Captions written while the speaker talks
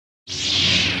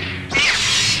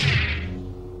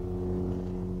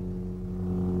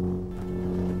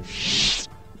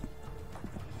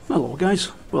Hello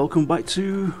guys, welcome back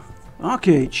to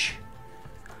ArcheAge.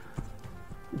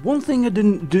 One thing I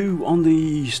didn't do on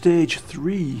the stage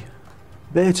 3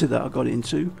 beta that I got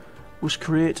into was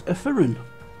create a Firran.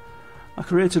 I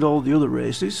created all the other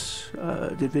races,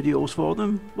 did videos for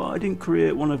them, but I didn't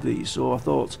create one of these, so I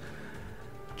thought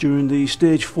during the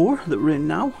stage 4 that we're in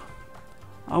now,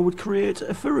 I would create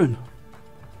a Firran.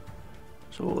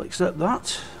 So I'll accept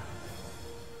that.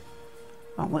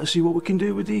 And let's see what we can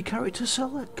do with the character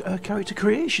character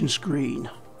creation screen.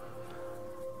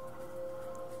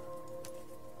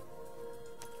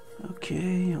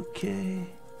 Okay.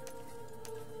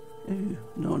 Ooh,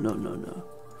 no.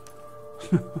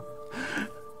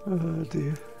 Oh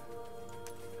dear.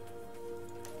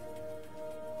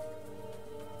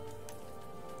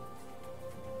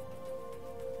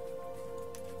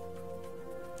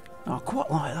 Oh,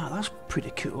 quite like that. That's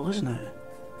pretty cool, isn't it?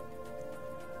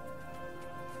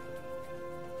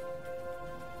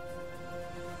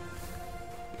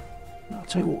 I'll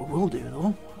tell you what we will do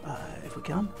though, if we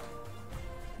can.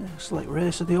 Yeah, select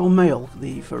race. Are they all male,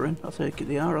 the Firran? I take it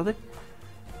they are they?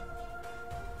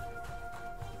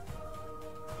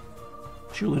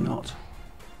 Surely not.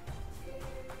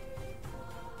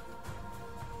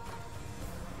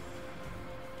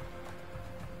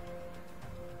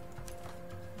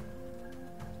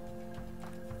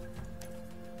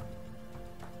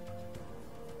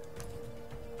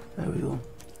 There we go.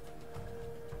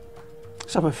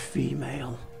 Let's have a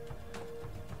female.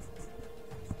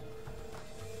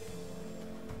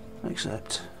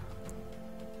 Accept.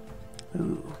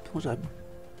 Ooh, those are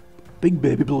big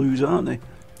baby blues, aren't they?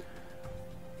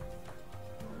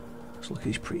 Let's look at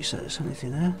these presets.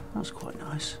 Anything there? That's quite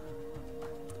nice.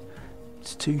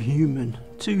 It's too human.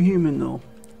 Too human though,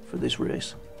 for this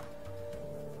race.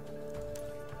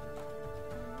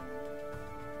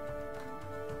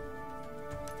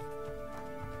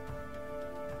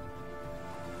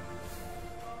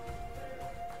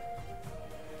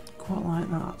 Quite like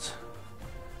that.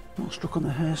 Not struck on the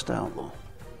hairstyle though.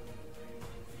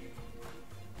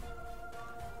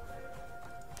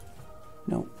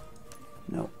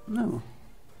 No.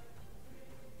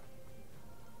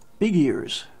 Big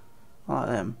ears. I like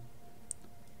them.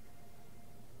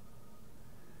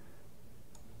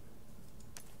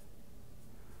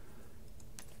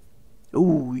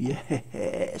 Oh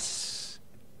yes.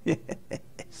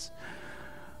 Yes.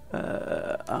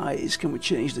 Eyes, can we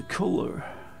change the colour?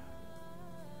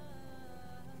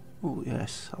 Oh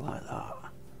yes, I like that.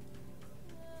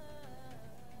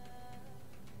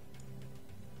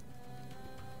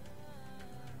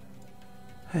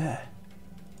 Hair.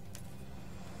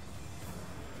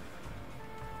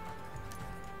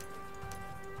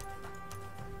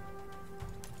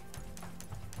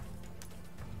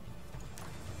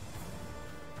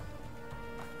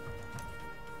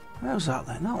 How's that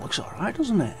then? That looks alright,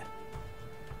 doesn't it?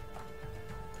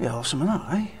 Yeah, awesome,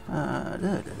 that,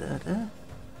 eh?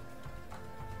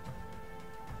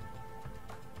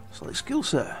 Select skill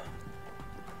set.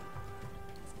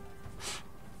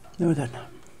 Now then.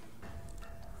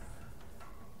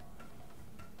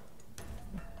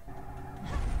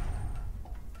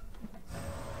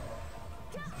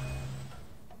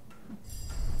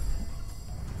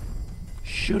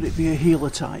 Should it be a healer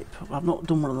type? I've not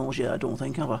done one of those yet, I don't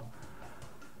think, have I?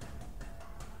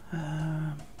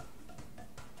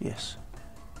 Yes.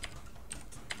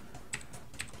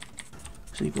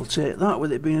 So we'll take that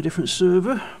with it being a different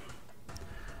server.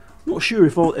 Not sure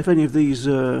if any of these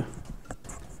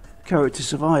characters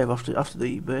survive after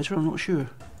the beta. I'm not sure.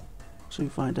 So you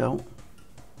find out.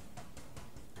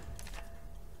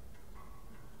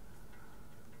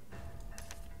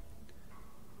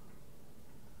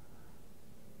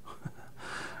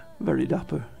 Very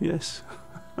dapper, yes.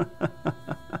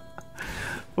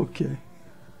 Okay.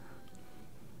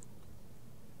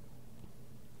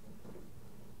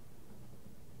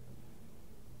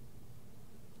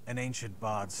 An ancient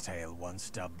bard's tale once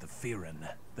dubbed the Firran,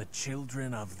 the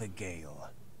children of the gale.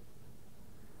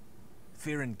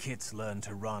 Firran kits learn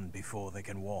to run before they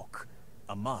can walk,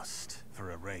 a must for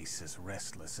a race as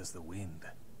restless as the wind.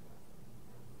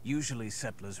 Usually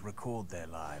settlers record their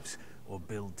lives or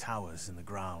build towers in the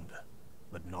ground,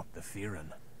 but not the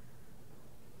Firran.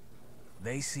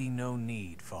 They see no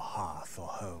need for hearth or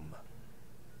home,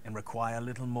 and require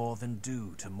little more than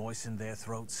dew to moisten their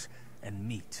throats and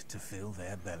meat to fill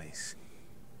their bellies.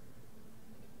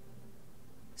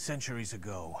 Centuries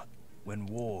ago, when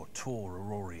war tore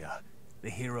Auroria, the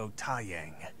hero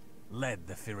Taiyang led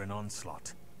the Firran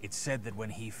onslaught. It's said that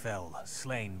when he fell,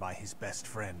 slain by his best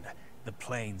friend, the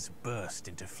plains burst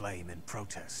into flame in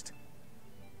protest.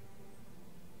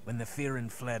 When the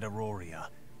Firran fled Auroria,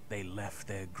 they left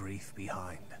their grief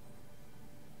behind.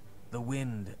 The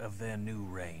wind of their new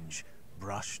range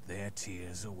brushed their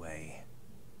tears away.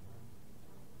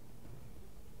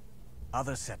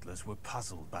 Other settlers were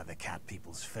puzzled by the cat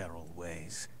people's feral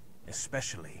ways,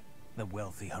 especially the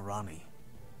wealthy Harani.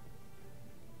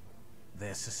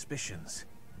 Their suspicions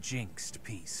jinxed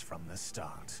peace from the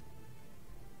start.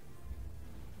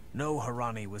 No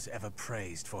Harani was ever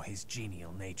praised for his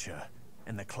genial nature,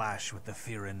 and the clash with the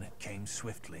Firran came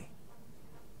swiftly.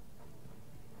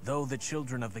 Though the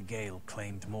Children of the Gale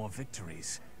claimed more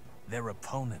victories, their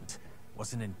opponent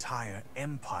was an entire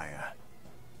empire,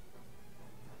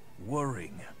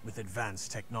 whirring with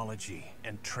advanced technology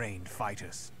and trained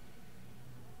fighters.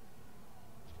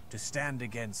 To stand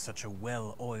against such a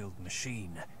well-oiled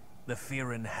machine, the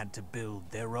Firran had to build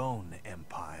their own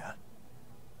empire.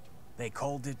 They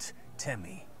called it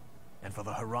Temi, and for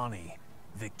the Harani,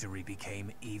 victory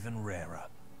became even rarer.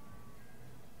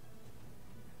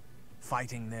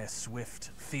 Fighting their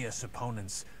swift, fierce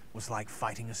opponents was like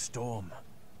fighting a storm.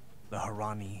 The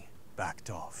Harani backed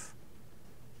off.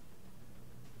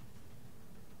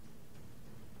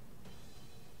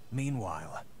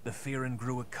 Meanwhile, the Firran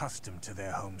grew accustomed to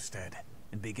their homestead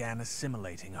and began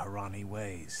assimilating Harani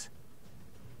ways.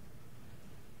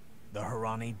 The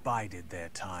Harani bided their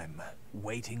time,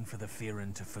 waiting for the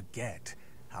Firran to forget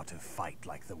how to fight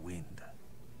like the wind.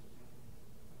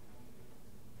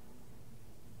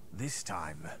 This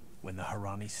time, when the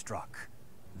Harani struck,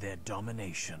 their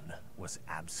domination was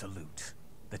absolute.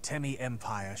 The Temi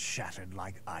Empire shattered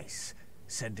like ice,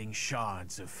 sending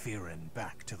shards of Firran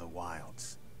back to the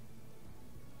wilds.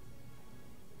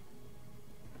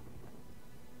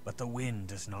 But the wind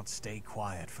does not stay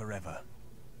quiet forever.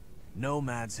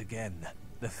 Nomads again,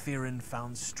 the Firran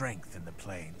found strength in the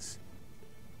plains.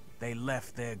 They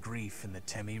left their grief in the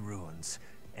Temi ruins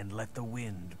and let the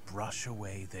wind brush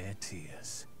away their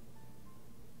tears.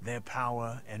 Their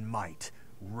power and might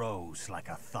rose like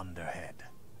a thunderhead.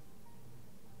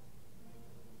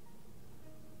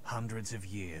 Hundreds of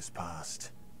years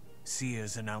passed.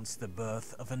 Seers announced the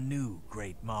birth of a new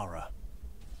Great Mara.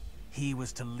 He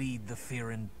was to lead the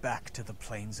Firran back to the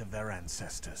plains of their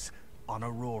ancestors, on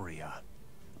Aurora,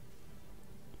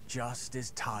 just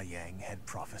as Taiyang had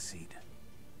prophesied.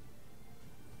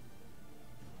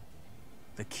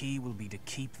 The key will be to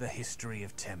keep the history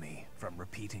of Temi from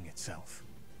repeating itself.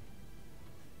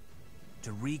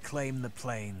 To reclaim the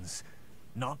plains,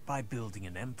 not by building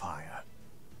an empire,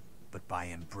 but by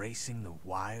embracing the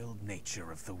wild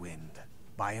nature of the wind,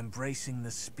 by embracing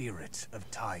the spirit of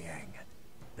Taiyang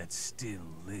that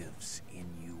still lives in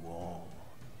you all.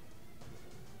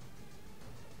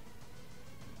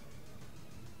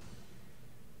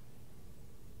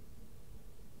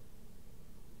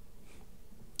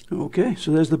 Okay,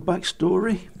 so there's the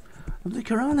backstory of the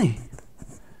Karani.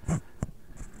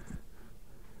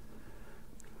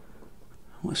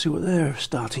 Let's see what their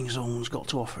starting zone's got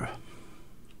to offer.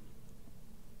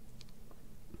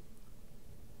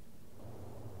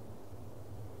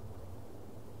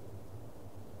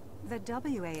 The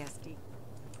WASD.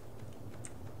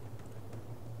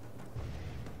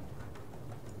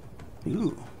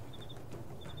 Ooh.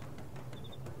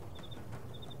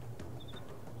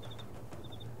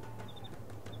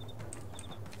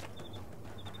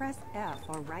 Press F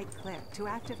or right-click to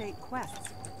activate quests.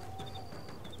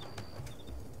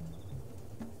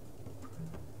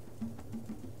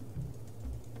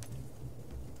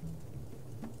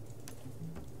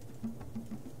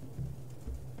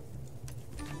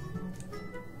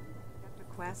 After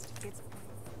quest, it's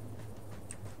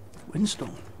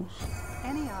Windstone.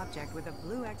 any object with a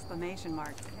blue exclamation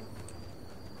mark.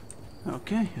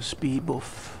 Okay, a speed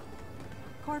buff.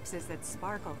 Corpses that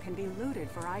sparkle can be looted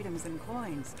for items and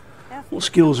coins. F What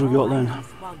skills we got all then? items,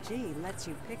 while G lets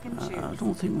you pick and choose. I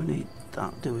don't think we need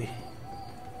that, do we?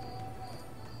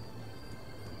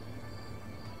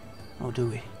 Or do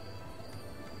we?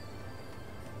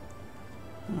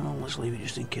 Oh, let's leave it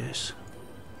just in case.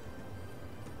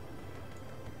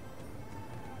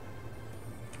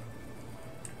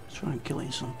 Let's try and kill it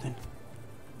in something.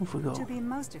 Off we go. To be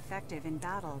most effective in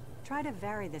battle, try to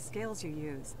vary the skills you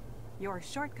use. Your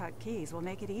shortcut keys will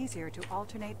make it easier to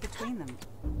alternate between them.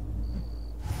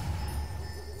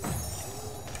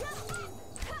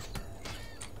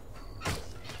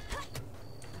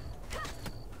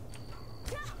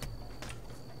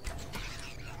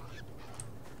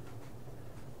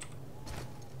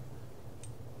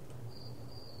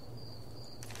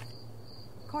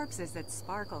 Corpses that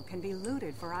sparkle can be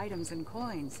looted for items and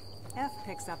coins. F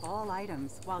picks up all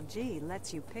items, while G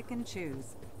lets you pick and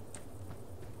choose.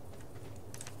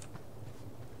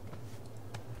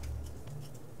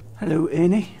 Hello,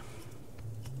 Annie.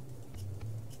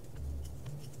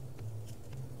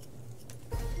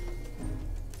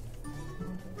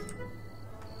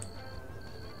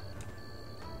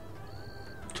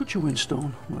 Touch a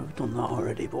windstone. Well, we've done that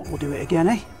already, but we'll do it again,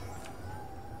 eh?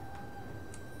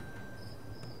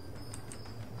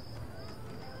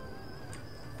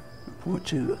 Report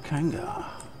to Kanga.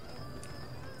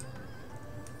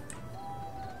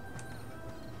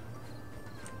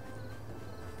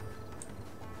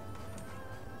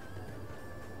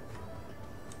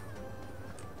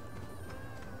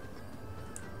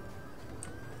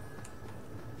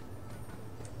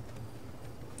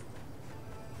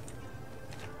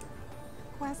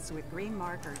 Quests with green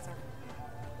markers are...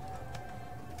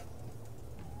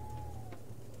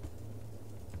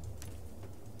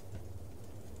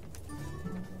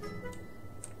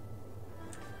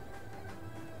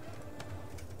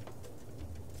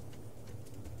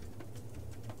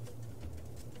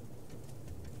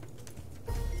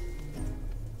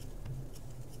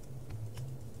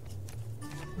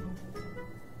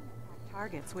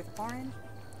 targets with orange.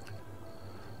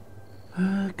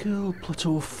 Kill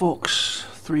Plateau Fox.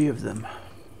 3 of them.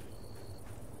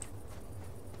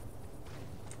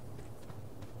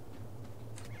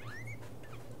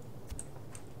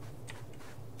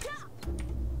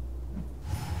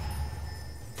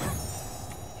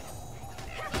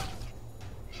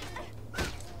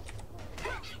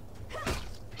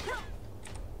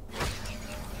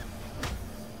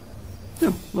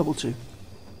 No, level 2.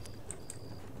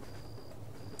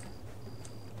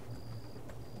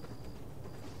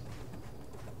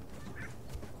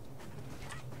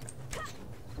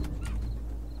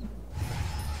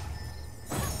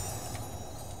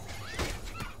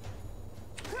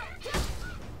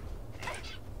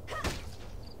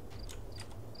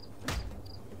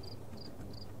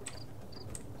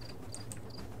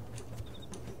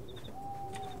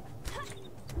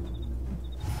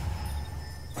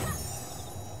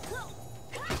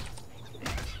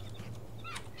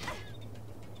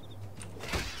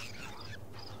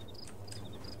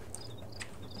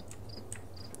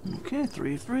 Okay,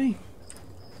 3 of 3.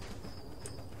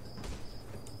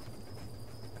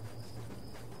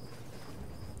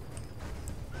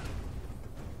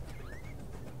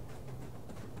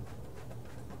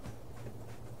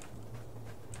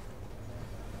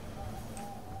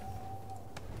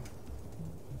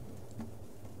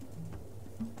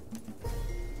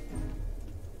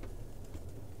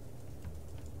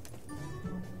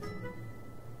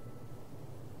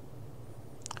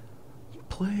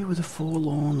 Play with a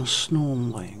forlorn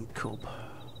snowline cub.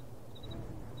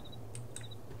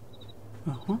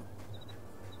 Uh-huh.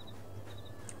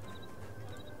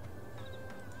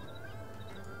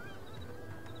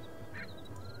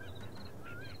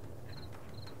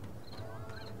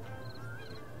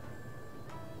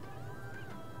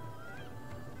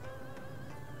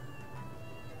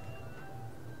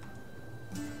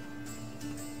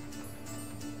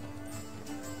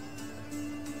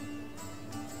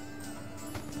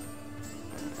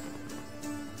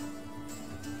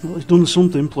 Well, he's done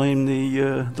something playing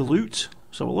the lute.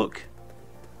 Let's have a look.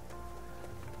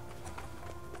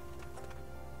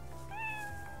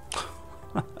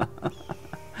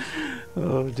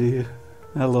 Oh dear.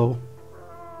 Hello.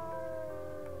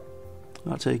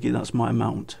 I take it that's my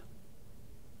mount.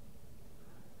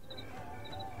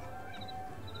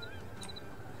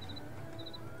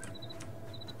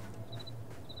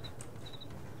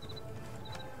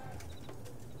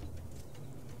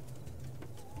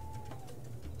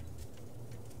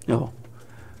 Oh,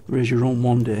 raise your own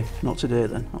one day, not today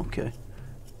then, okay.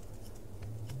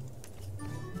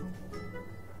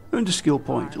 Earned a skill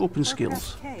point, open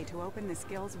skills. Press K to open the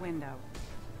skills window.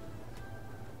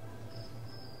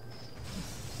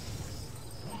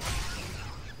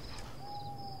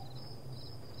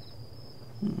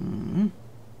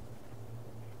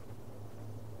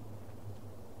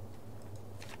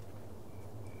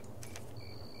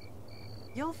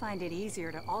 You'll find it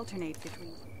easier to alternate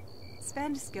between...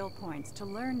 Spend skill points to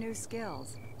learn new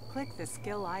skills. Click the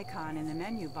skill icon in the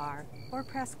menu bar, or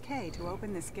press K to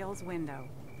open the skills window.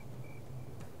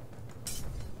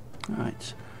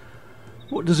 Right.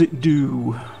 What does it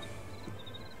do?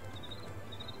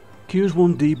 Cures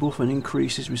 1 debuff and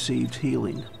increases received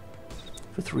healing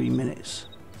for 3 minutes.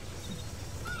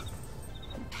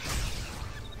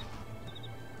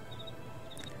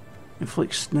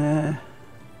 Inflicts snare.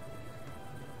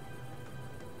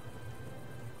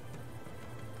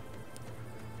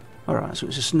 Alright, so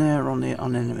it's a snare on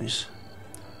enemies.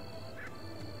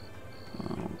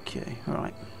 Okay,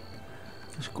 alright.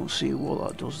 Let's go and see what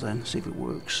that does then, see if it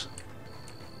works.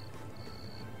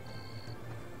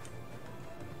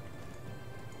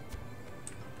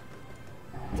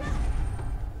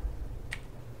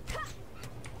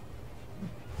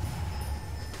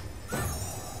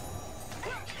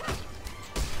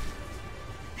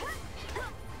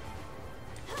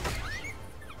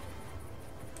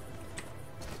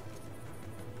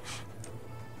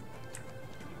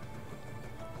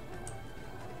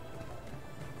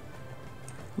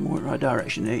 I'm going in the right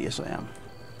direction here, yes I am.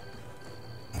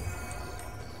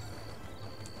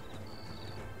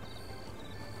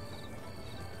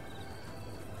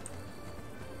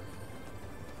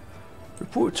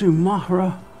 Report to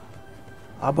Mahra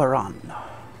Abaran.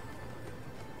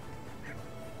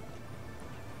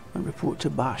 And report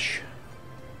to Bash.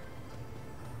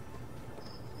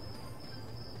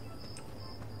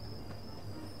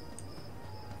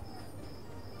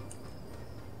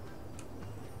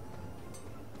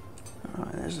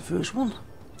 Alright, there's the first one.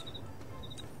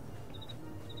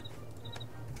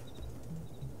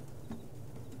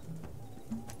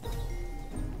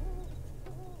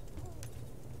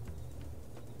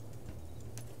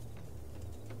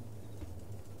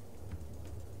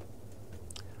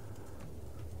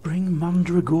 Bring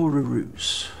Mandragora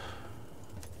roots.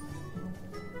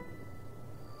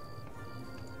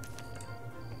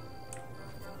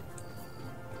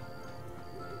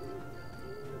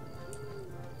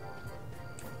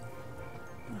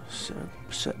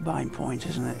 Set bind point,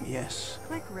 isn't it? Yes.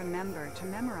 Click remember to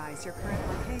memorize your current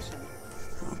location.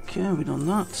 Okay, we've done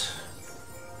that.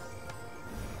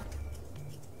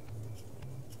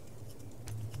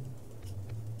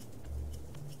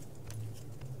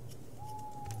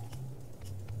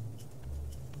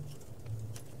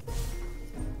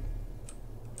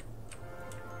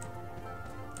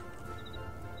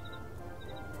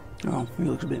 Oh, he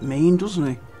looks a bit mean, doesn't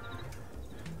he?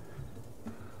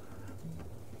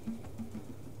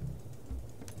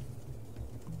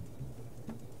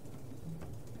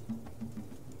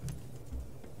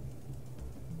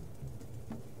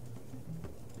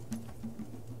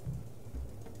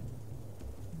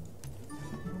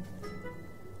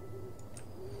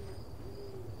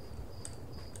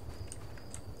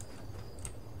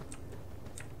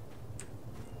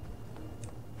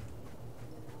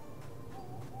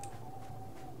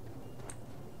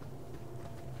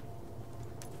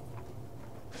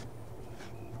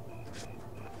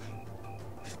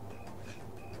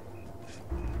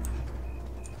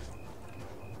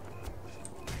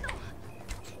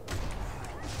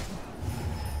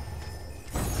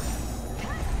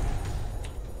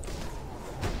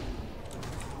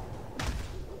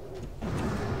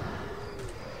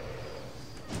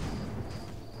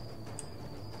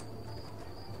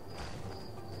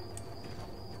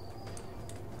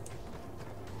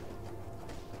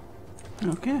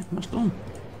 Okay, that's done.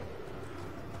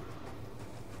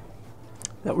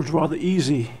 That was rather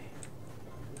easy.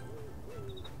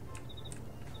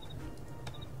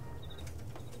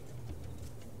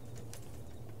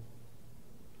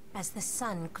 As the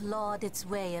sun clawed its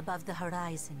way above the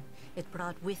horizon, it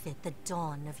brought with it the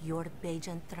dawn of your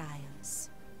Bajan trials.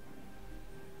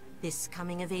 This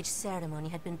coming-of-age ceremony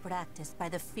had been practiced by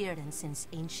the Firran since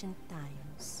ancient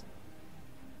times.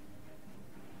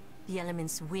 The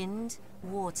elements wind,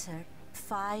 water,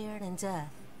 fire, and earth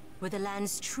were the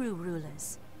land's true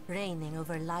rulers, reigning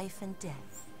over life and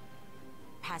death.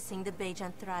 Passing the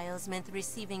Bajan trials meant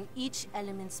receiving each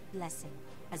element's blessing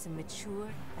as a mature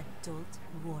adult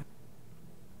warrior.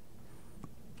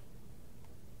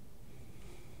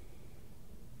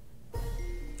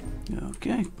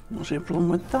 Okay, don't see a problem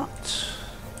with that.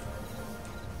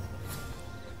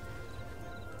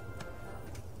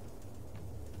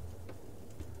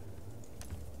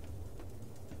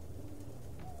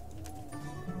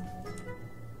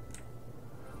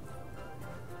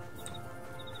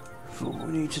 Before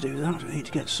we need to do that, we need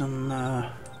to get some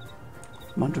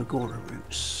Mandragora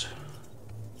roots.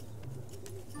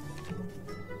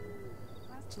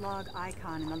 Quest log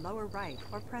icon in the lower right,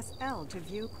 or press L to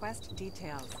view quest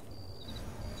details.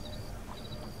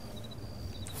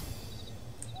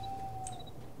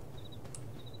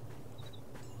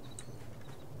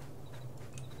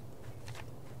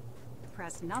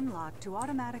 Press numlock to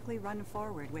automatically run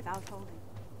forward without holding.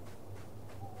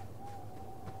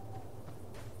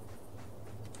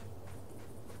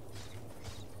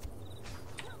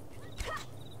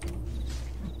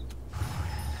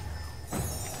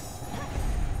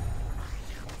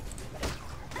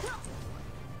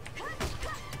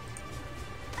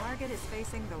 Target is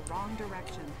facing the wrong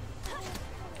direction.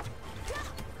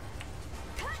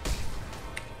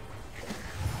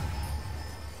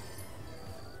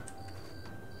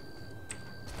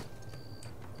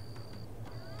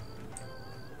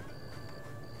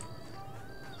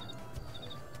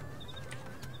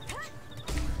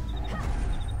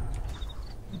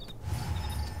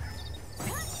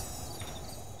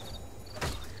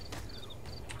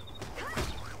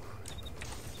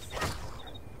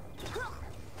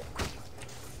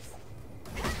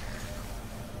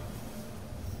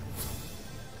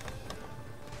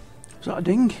 Is that a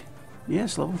ding?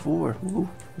 Yes, level 4. Ooh,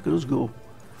 look at us go.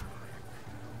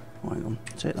 Oh, hang on,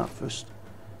 take that first.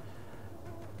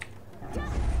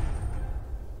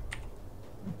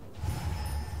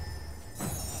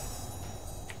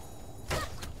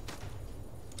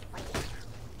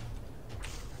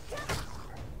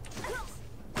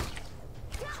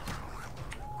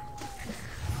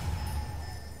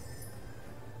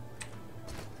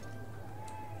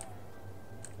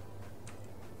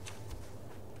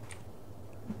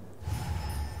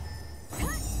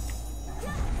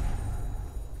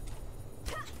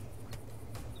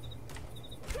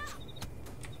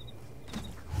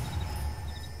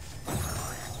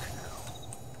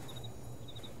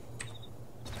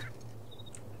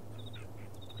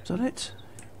 Is that it?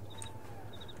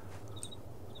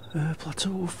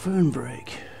 Plateau Fern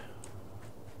Break.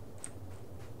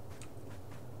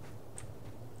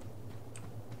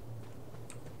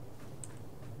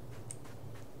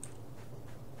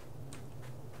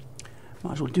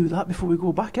 Might as well do that before we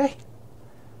go back, eh?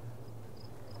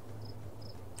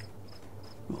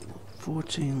 Well,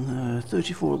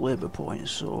 34 labour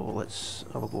points, so let's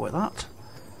have a go at that.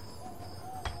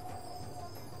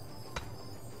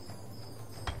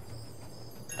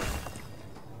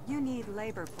 You need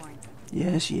labor points.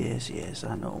 Yes,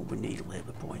 I know, we need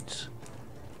labour points.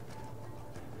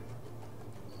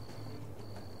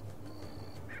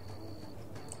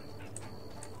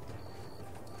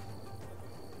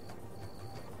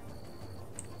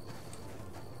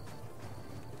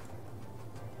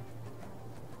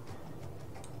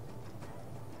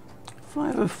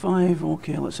 Five of 5,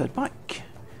 okay, let's head back.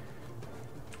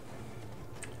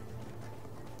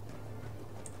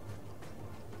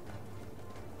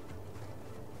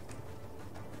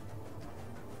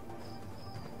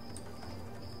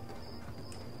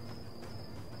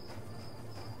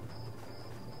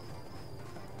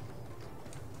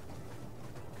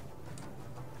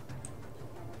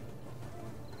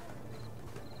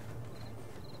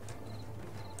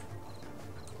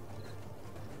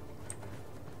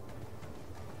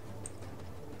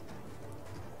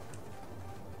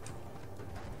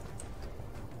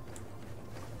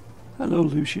 Hello,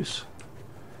 Lucius.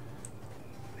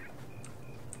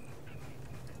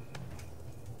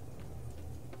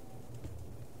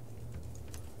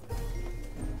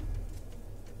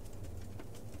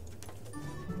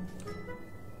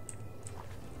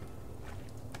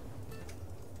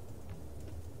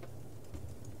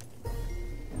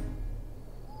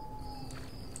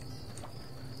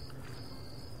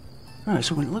 Right,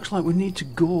 so it looks like we need to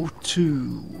go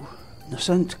to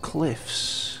Nascent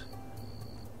Cliffs.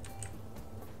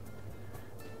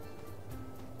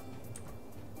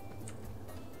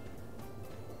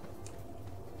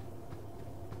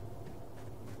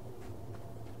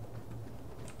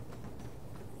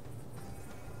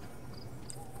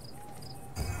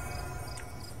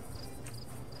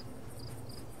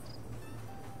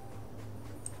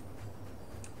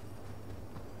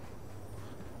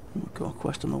 We've got a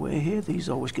quest on the way here. These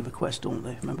always give a quest, don't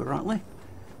they? Remember rightly?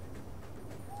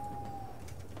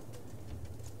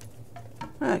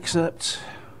 Except...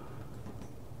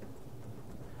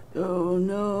 oh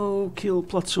no, kill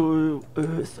Plateau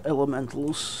Earth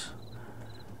Elementals.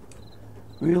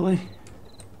 Really?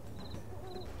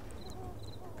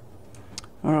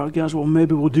 Alright guys, well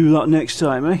maybe we'll do that next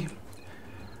time, eh?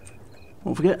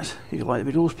 Don't forget, if you like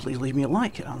the videos, please leave me a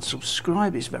like and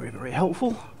subscribe. It's very, very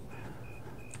helpful.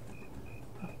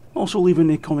 Also leave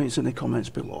any comments in the comments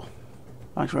below.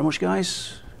 Thanks very much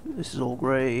guys. This is All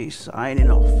Grey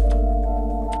signing off.